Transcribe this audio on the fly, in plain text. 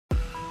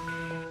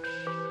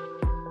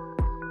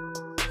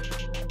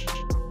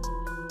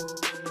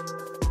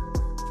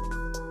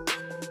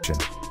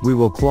we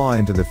will claw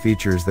into the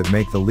features that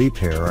make the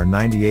LIEBHERR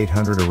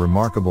R9800 a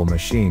remarkable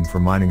machine for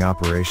mining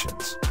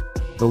operations.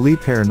 The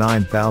LIEBHERR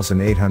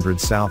 9800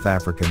 South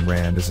African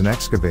Rand is an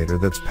excavator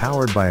that's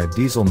powered by a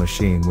diesel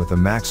machine with a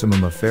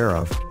maximum of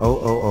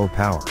 0.000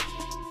 power.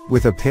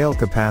 With a pale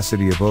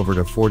capacity of over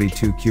to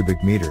 42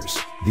 cubic meters,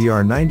 the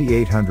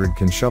R9800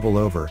 can shovel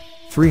over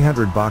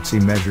 300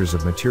 boxy measures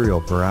of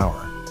material per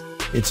hour.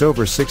 It's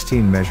over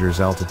 16 measures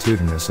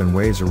altitudinous and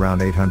weighs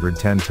around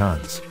 810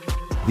 tons.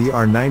 The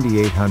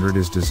R9800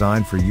 is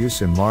designed for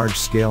use in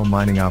large-scale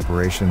mining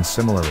operations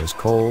similar as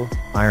coal,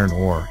 iron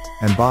ore,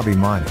 and bobby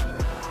mining.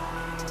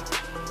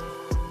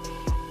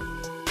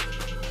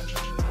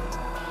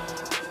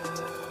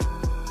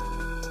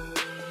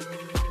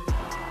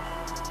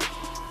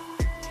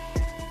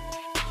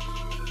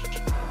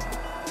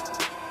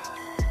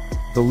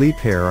 The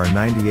LIEBHERR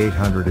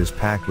R9800 is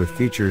packed with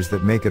features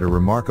that make it a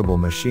remarkable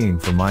machine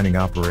for mining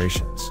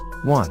operations.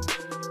 1.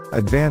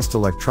 Advanced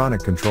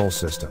Electronic Control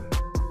System.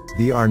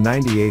 The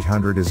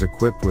R9800 is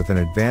equipped with an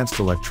advanced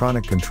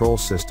electronic control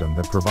system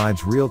that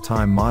provides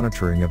real-time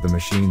monitoring of the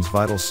machine's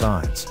vital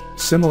signs,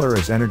 similar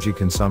as energy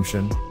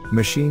consumption,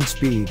 machine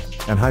speed,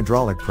 and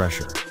hydraulic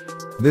pressure.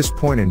 This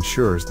point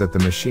ensures that the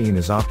machine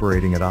is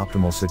operating at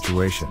optimal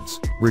situations,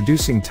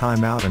 reducing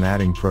timeout and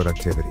adding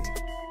productivity.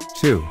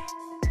 2.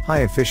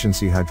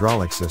 High-efficiency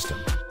hydraulic system.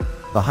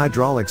 The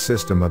hydraulic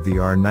system of the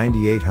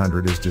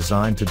R9800 is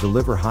designed to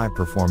deliver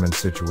high-performance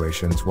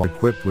situations while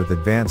equipped with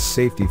advanced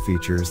safety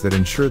features that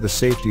ensure the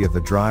safety of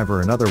the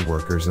driver and other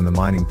workers in the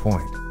mining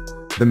point.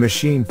 The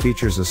machine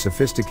features a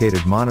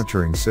sophisticated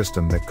monitoring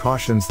system that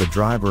cautions the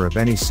driver of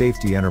any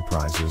safety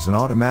enterprises and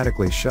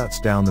automatically shuts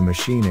down the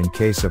machine in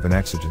case of an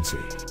exigency.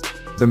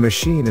 The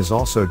machine is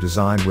also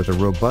designed with a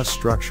robust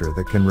structure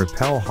that can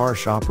repel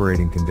harsh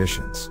operating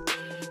conditions.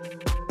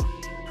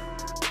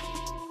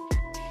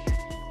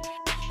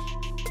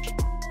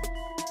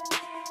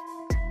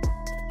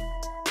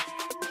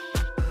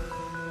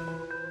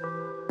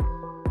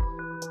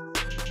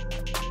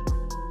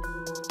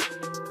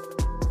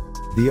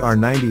 The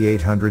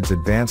R9800's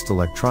advanced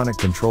electronic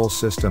control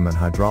system and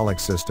hydraulic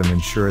system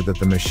ensure that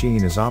the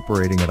machine is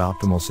operating at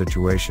optimal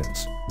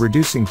situations,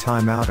 reducing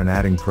timeout and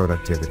adding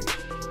productivity.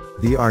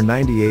 The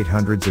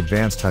R9800's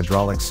advanced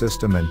hydraulic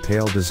system and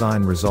pale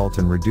design result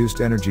in reduced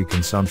energy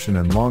consumption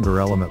and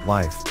longer element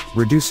life,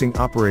 reducing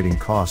operating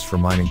costs for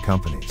mining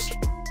companies.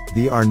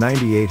 The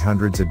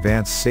R9800's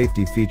advanced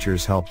safety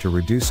features help to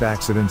reduce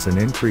accidents and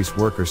increase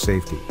worker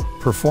safety,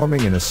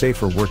 performing in a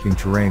safer working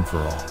terrain for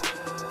all.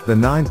 The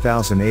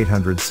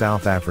 9800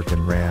 South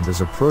African Rand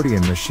is a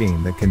protean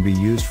machine that can be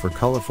used for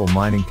colorful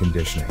mining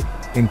conditioning,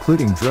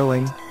 including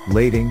drilling,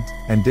 lading,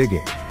 and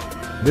digging.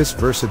 This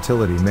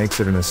versatility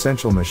makes it an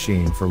essential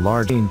machine for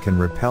large can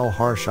repel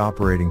harsh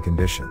operating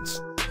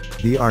conditions.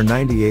 The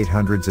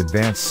R9800's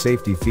advanced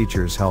safety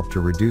features help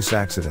to reduce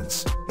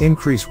accidents,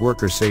 increase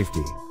worker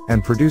safety,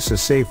 and produce a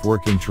safe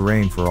working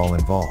terrain for all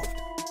involved.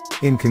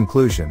 In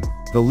conclusion,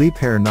 the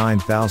LIEBHERR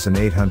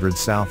 9800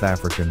 South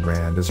African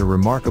Rand is a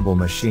remarkable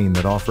machine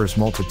that offers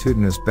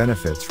multitudinous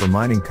benefits for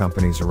mining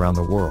companies around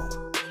the world.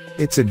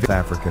 Its advanced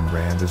African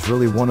Rand is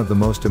really one of the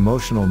most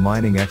emotional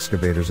mining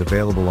excavators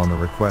available on the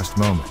request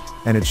moment,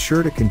 and it's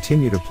sure to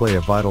continue to play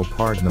a vital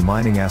part in the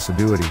mining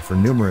assiduity for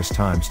numerous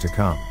times to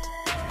come.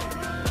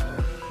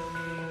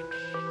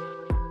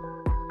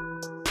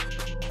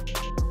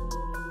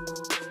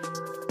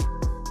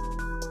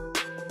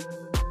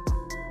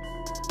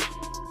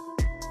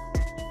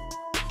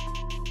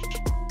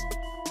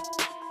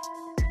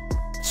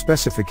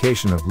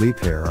 Specification of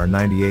LIEBHERR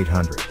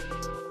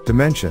R9800.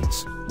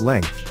 Dimensions: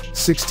 length,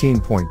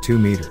 16.2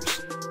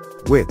 meters.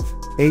 Width,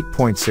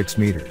 8.6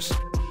 meters.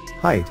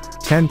 Height,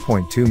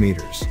 10.2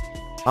 meters.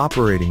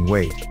 Operating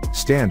weight,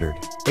 standard,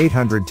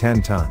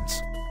 810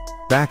 tons.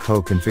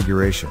 Backhoe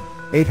configuration,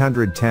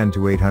 810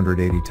 to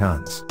 880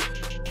 tons.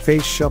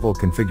 Face shovel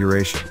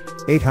configuration,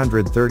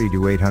 830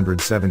 to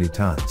 870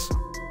 tons.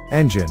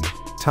 Engine,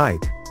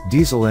 type,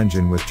 diesel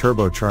engine with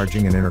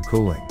turbocharging and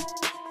intercooling.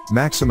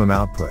 Maximum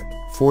output,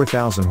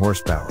 4,000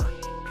 horsepower.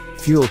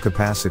 Fuel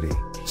capacity,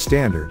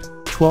 standard,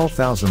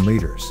 12,000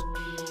 liters.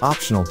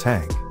 Optional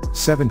tank,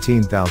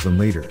 17,000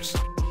 liters.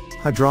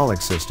 Hydraulic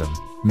system,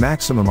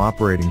 maximum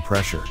operating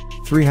pressure,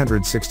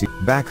 360.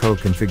 Backhoe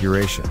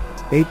configuration,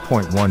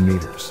 8.1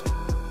 meters.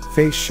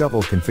 Face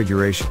shovel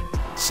configuration,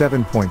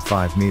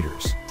 7.5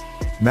 meters.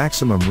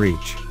 Maximum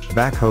reach,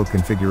 backhoe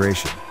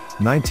configuration,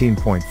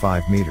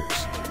 19.5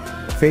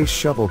 meters. Face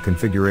shovel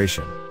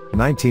configuration,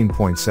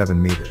 19.7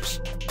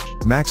 meters.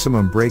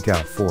 Maximum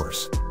breakout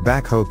force,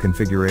 backhoe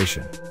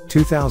configuration,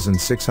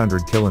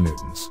 2,600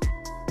 kilonewtons.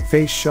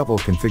 Face shovel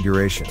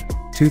configuration,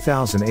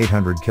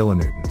 2,800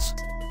 kilonewtons.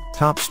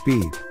 Top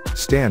speed,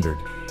 standard,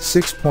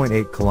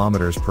 6.8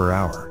 kilometers per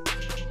hour.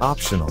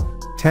 Optional,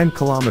 10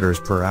 kilometers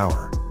per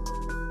hour.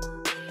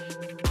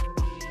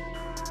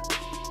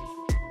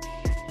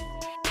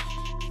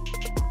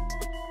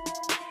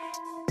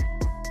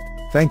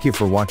 Thank you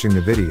for watching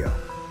the video.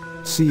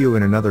 See you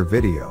in another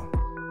video.